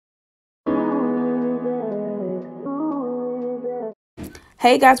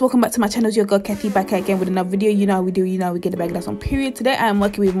Hey guys, welcome back to my channel. It's your girl Kathy back again with another video. You know how we do, we get the bag that's on period. Today I am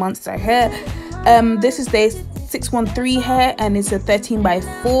working with Monster hair. This is day 613 hair and it's a 13 by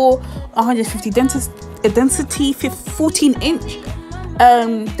 4 150 density 14 inch.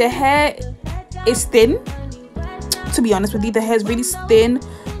 The hair is thin, to be honest with you. The hair is really thin.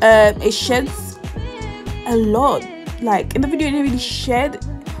 It sheds a lot. Like in the video it didn't really shed,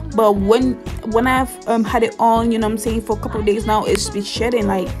 but when I've had it on, you know what I'm saying, for a couple of days now, it's been shedding,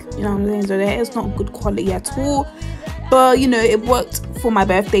 like, you know what I'm saying. So the hair is not good quality at all, but you know, it worked for my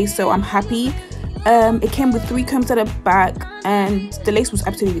birthday, so I'm happy. It came with 3 combs at the back and the lace was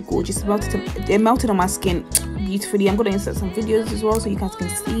absolutely gorgeous. It melted on my skin beautifully. I'm gonna insert some videos as well so you guys can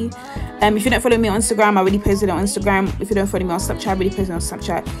see. If you don't follow me on Instagram, I already posted it on Instagram. If you don't follow me on Snapchat, I already posted it on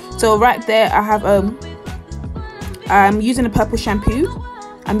Snapchat. So right there I have I'm using a purple shampoo.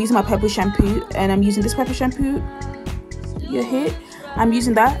 I'm using my purple shampoo and I'm using this purple shampoo you hear. I'm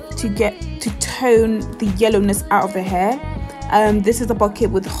using that to tone the yellowness out of the hair. This is a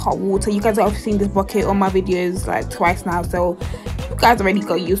bucket with hot water. You guys have seen this bucket on my videos like twice now, so you guys already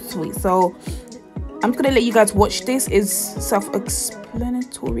got used to it. So I'm just gonna let you guys watch this. It's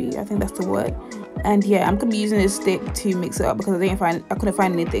self-explanatory, I think that's the word. And yeah, I'm gonna be using this stick to mix it up because I couldn't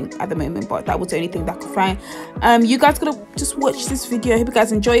find anything at the moment, but that was the only thing that I could find. You guys gonna just watch this video. I hope you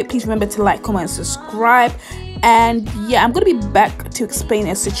guys enjoy it. Please remember to like, comment, and subscribe. And yeah, I'm gonna be back to explain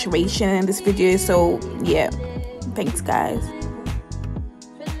a situation in this video. So yeah, thanks guys.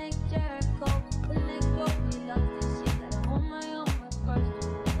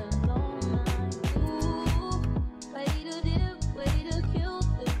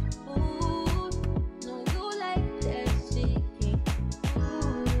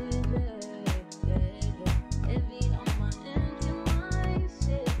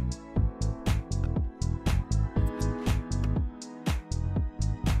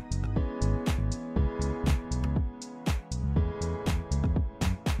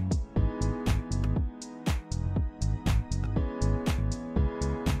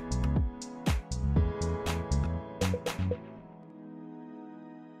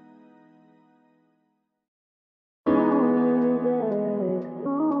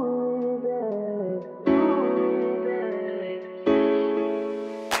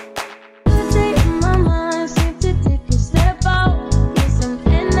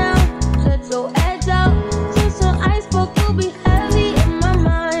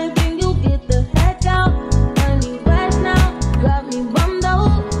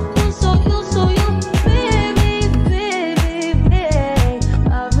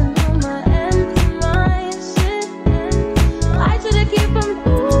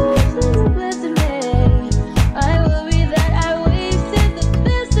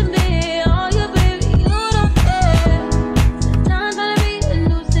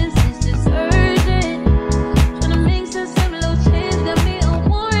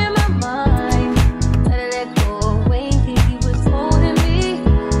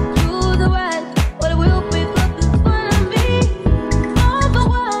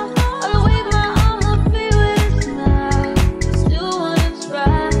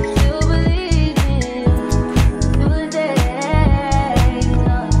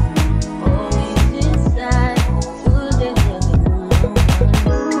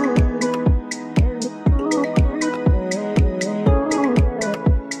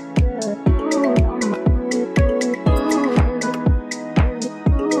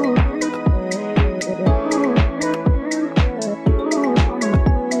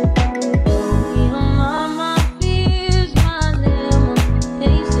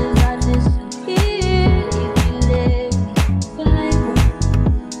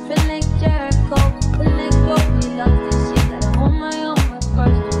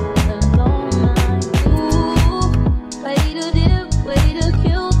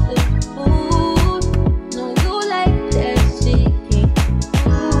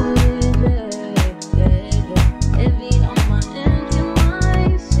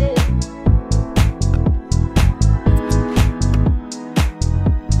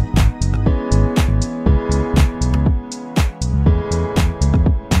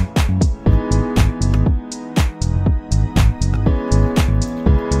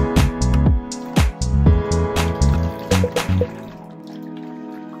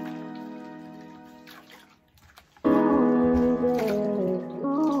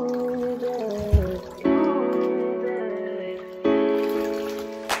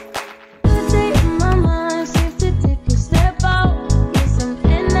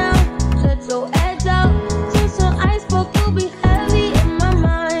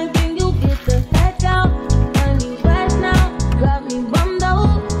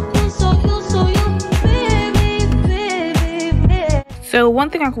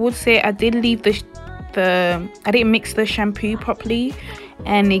 thing I would say, I did leave I didn't mix the shampoo properly,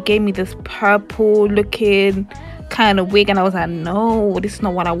 and it gave me this purple looking kind of wig, and I was like, no, this is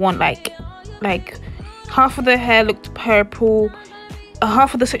not what I want. Like half of the hair looked purple,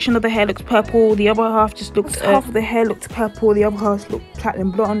 half of the section of the hair looked purple, the other half just looked half of the hair looked purple, the other half looked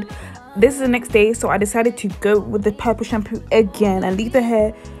platinum blonde. This is the next day, so I decided to go with the purple shampoo again and leave the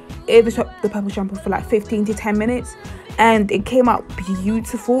hair in the purple shampoo for like 15 to 10 minutes, and it came out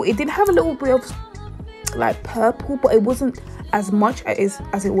beautiful. It did have a little bit of like purple, but it wasn't as much as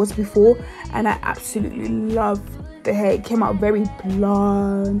it was before, and I absolutely loved the hair. It came out very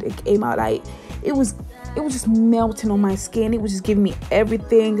blonde. It came out like it was just melting on my skin. It was just giving me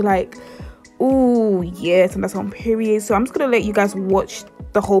everything, like, oh yes, and that's on period. So I'm just gonna let you guys watch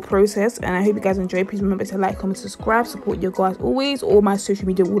the whole process, and I hope you guys enjoy. Please remember to like, comment, subscribe, support your girl as always. All my social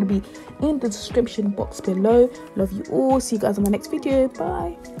media will be in the description box below. Love you all. See you guys in my next video.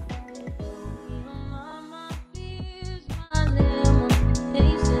 Bye.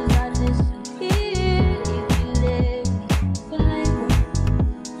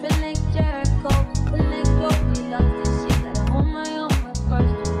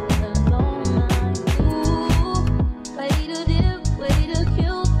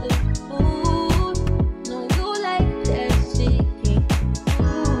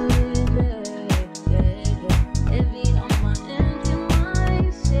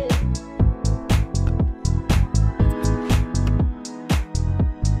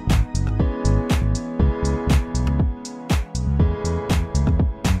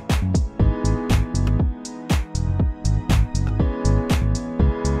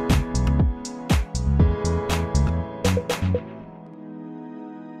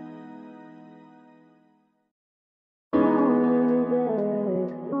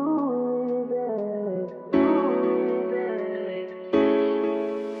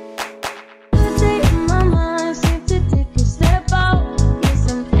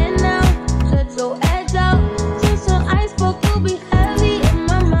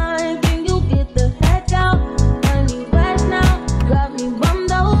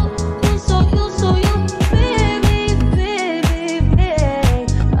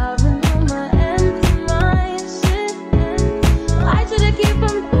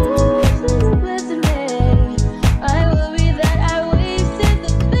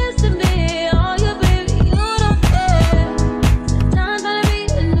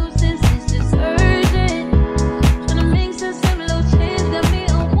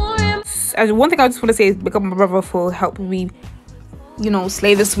 One thing I just want to say is big up my brother for helping me, you know,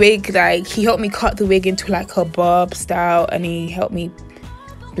 slay this wig. Like, he helped me cut the wig into like a bob style, and he helped me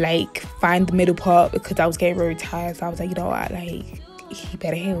like find the middle part because I was getting very tired. So I was like, you know what, like, he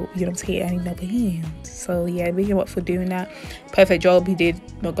better help, you know what I'm saying? I need another hand. So yeah, big up for doing that. Perfect job he did,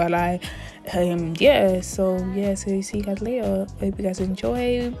 not gonna lie. So see you guys later. I hope you guys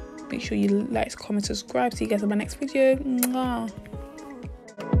enjoy. Make sure you like, comment, subscribe. See you guys in my next video. Mwah.